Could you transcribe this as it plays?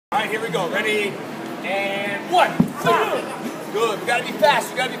All right, here we go. Ready? And one. Good. You gotta be fast.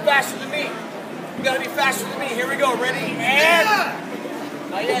 You gotta be faster than me. You gotta be faster than me. Here we go. Ready? And.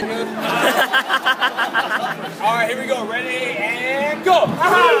 Not yet, dude. All right, here we go. Ready? And go.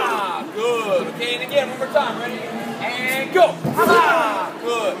 Ha-ha! Good. Okay, and again, one more time. Ready? And go. Ha-ha!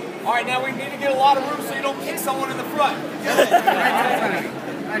 Good. All right, now we need to get a lot of room so you don't kick someone in the front.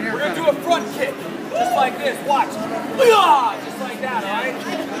 We're gonna do a front kick. Just like this, watch. Just like that, all right?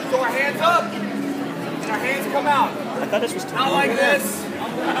 So our hands up, and our hands come out. I thought this was too Not like this,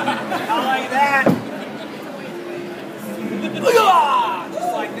 not like that.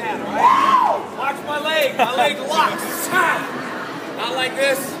 Just like that, all right? Watch my leg locks. Not like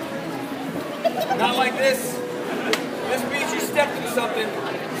this, not like this. This means you stepped into something.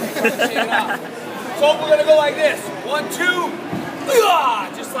 So we're gonna go like this. 1, 2,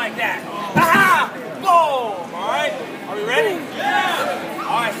 just like that. Ha-ha! Boom! Alright? Are we ready? Yeah!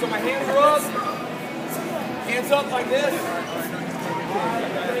 Alright, so my hands are up. Hands up like this. Alright,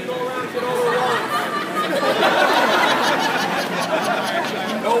 ready to go around and get all the wallets.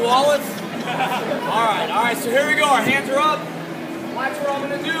 No wallets? Alright, so here we go. Our hands are up. Watch what I'm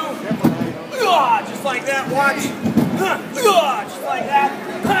gonna do. Just like that, watch. Just like that.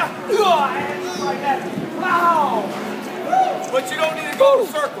 And just like that. Wow! But you don't need to go in a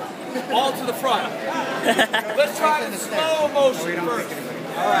circle. All to the front. Let's try the slow motion first.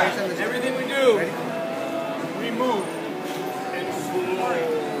 Alright, everything we do, we move. And slow.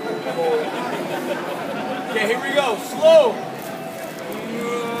 Okay, here we go. Slow.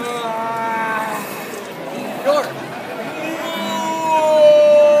 Short.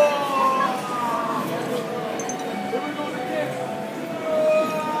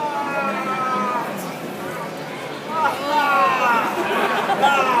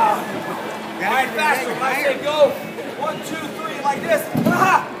 Alright, faster. When I say go, 1, 2, 3, like this.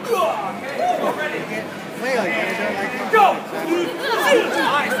 Okay, ready? Go!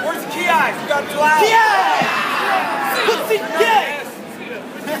 Nice. Where's the key eyes? You gotta be loud. Key eyes!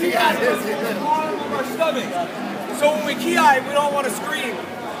 Key eyes! Bottom of our stomach. So when we key eye, we don't want to scream.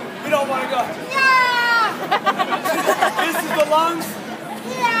 We don't want to go. Yeah! This is the lungs.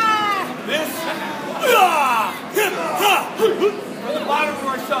 Yeah! This. From the bottom of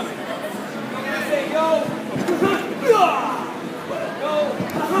our stomach. Say go, go,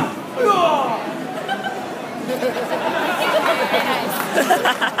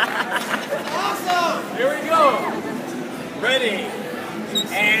 awesome! Here we go. Ready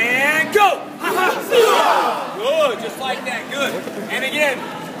and go. Good, just like that. Good. And again.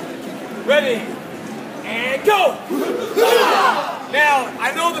 Ready and go. Now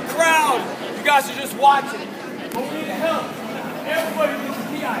I know the crowd. You guys are just watching, but we need to help. Everybody needs a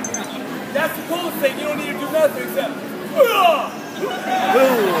key eye. That's the coolest thing. You don't need to do nothing except.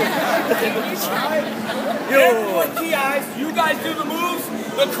 Everyone key eyes. You guys do the moves.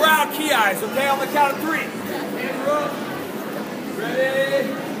 The crowd key eyes. Okay, on the count of 3. Hands up.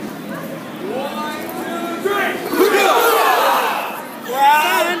 Ready? 1, 2, 3.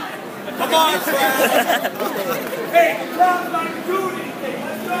 Crowd. Come on, crowd. Hey, the crowd's not even doing anything.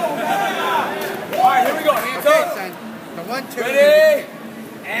 Let's go. All right, here we go. Hands up. 1, 2. Ready?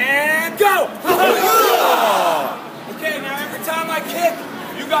 And go!